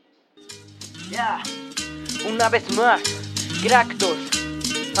Yeah. Una vez más, Kractos,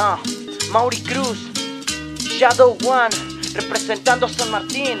 Maury Cruz, Shadown, representando a San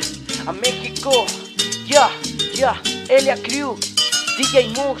Martín, a México. Elia Crew, DJ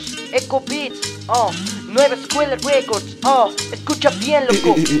Moose, Echo Beats, Nueva Escuela Records, escucha bien,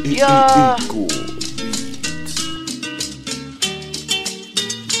 loco.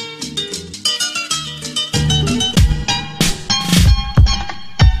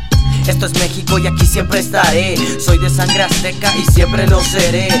 Esto es México y aquí siempre estaré. Soy de sangre azteca y siempre lo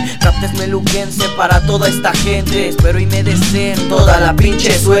seré. Raptes meluquense para toda esta gente. Espero y me deseen toda la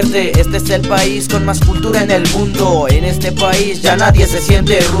pinche suerte. Este es el país con más cultura en el mundo. En este país ya nadie se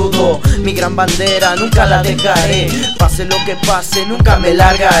siente rudo. Mi gran bandera nunca la dejaré. Pase lo que pase, nunca me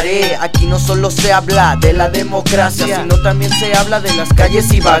largaré. Aquí no solo se habla de la democracia, sino también se habla de las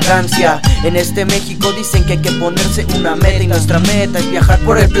calles y vagancia. En este México dicen que hay que ponerse una meta, y nuestra meta es viajar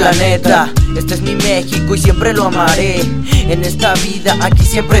por el planeta. Este es mi México y siempre lo amaré. En esta vida aquí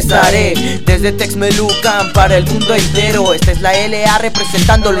siempre estaré. Desde Texmelucan para el mundo entero. Esta es la LA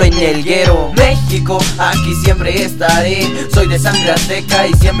representándolo en el guero. México, aquí siempre estaré. Soy de sangre azteca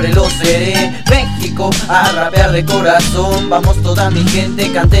y siempre lo seré. México, a rapear de corazón. Vamos toda mi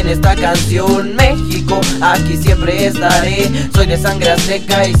gente, canten esta canción. México, aquí siempre estaré. Soy de sangre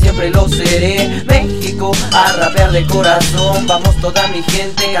azteca y siempre lo seré. México, a rapear de corazón. Vamos toda mi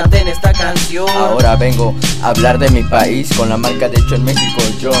gente, canten esta canción. Ahora vengo a hablar de mi país con la marca de hecho en México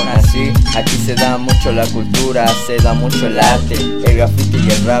yo nací. Aquí se da mucho la cultura, se da mucho el arte, el graffiti y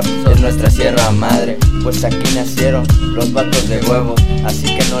el rap es nuestra sierra madre. Pues aquí nacieron los vatos de huevos,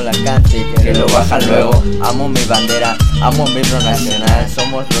 así que no la cante, que lo bajan luego. Amo mi bandera, amo mi himno nacional.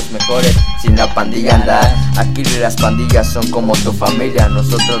 Somos los mejores, sin la pandilla andar. Aquí las pandillas son como tu familia.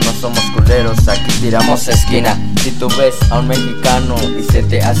 Nosotros no somos culeros, aquí tiramos esquina. Si tú ves a un mexicano y se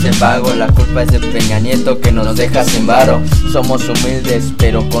te hace vago, la culpa es de Peña Nieto que nos deja sin varo. Somos humildes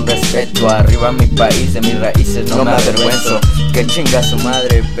pero con respeto. Arriba mi país, de mis raíces no me avergüenzo. Que chinga su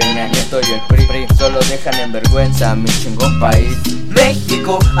madre Peña Nieto y el PRI, solo dejan en vergüenza a mi chingón país.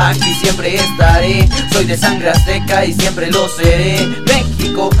 México, aquí siempre estaré. Soy de sangre azteca y siempre lo seré.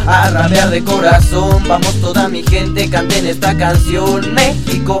 México, a rapear de corazón. Vamos toda mi gente, canten esta canción.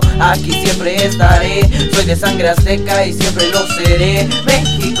 México, aquí siempre estaré. Soy de sangre azteca y siempre lo seré.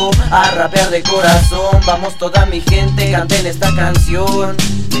 México, a rapear de corazón. Vamos toda mi gente, canten esta canción.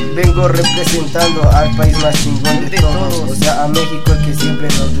 Vengo representando al país más chingón de todos, o sea a México, el que siempre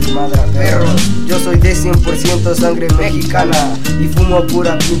nos desmadra perros. Yo soy de 100% sangre mexicana y fumo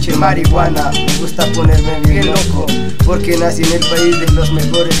pura pinche marihuana. Me gusta ponerme bien loco porque nací en el país de los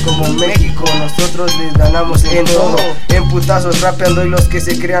mejores como México. Nosotros les ganamos en todo, en putazos rapeando, y los que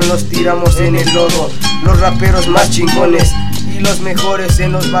se crean los tiramos en el lodo. Los raperos más chingones y los mejores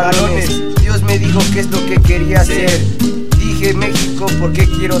en los balones. Dios me dijo que es lo que quería hacer. Dije México porque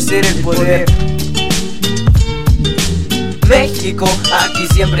quiero ser el poder. México, aquí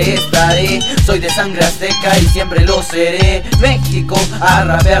siempre estaré. Soy de sangre azteca y siempre lo seré. México, a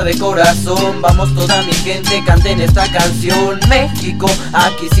rapear de corazón. Vamos toda mi gente, canten esta canción. México,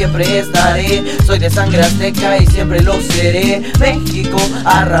 aquí siempre estaré. Soy de sangre azteca y siempre lo seré. México,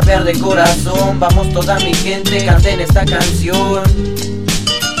 a rapear de corazón. Vamos toda mi gente, canten esta canción.